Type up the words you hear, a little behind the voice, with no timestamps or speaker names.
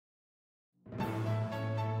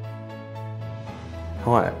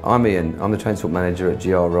Hi, I'm Ian. I'm the Transport Manager at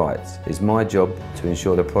GR Wrights. It's my job to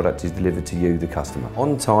ensure the product is delivered to you, the customer,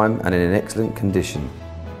 on time and in an excellent condition.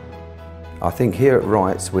 I think here at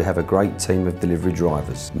Wrights we have a great team of delivery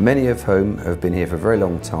drivers, many of whom have been here for a very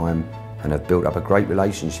long time and have built up a great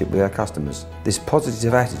relationship with our customers. This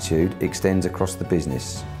positive attitude extends across the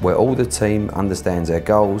business, where all the team understands our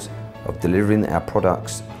goals of delivering our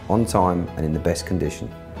products on time and in the best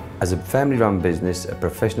condition. As a family-run business, a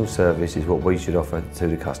professional service is what we should offer to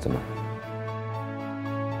the customer.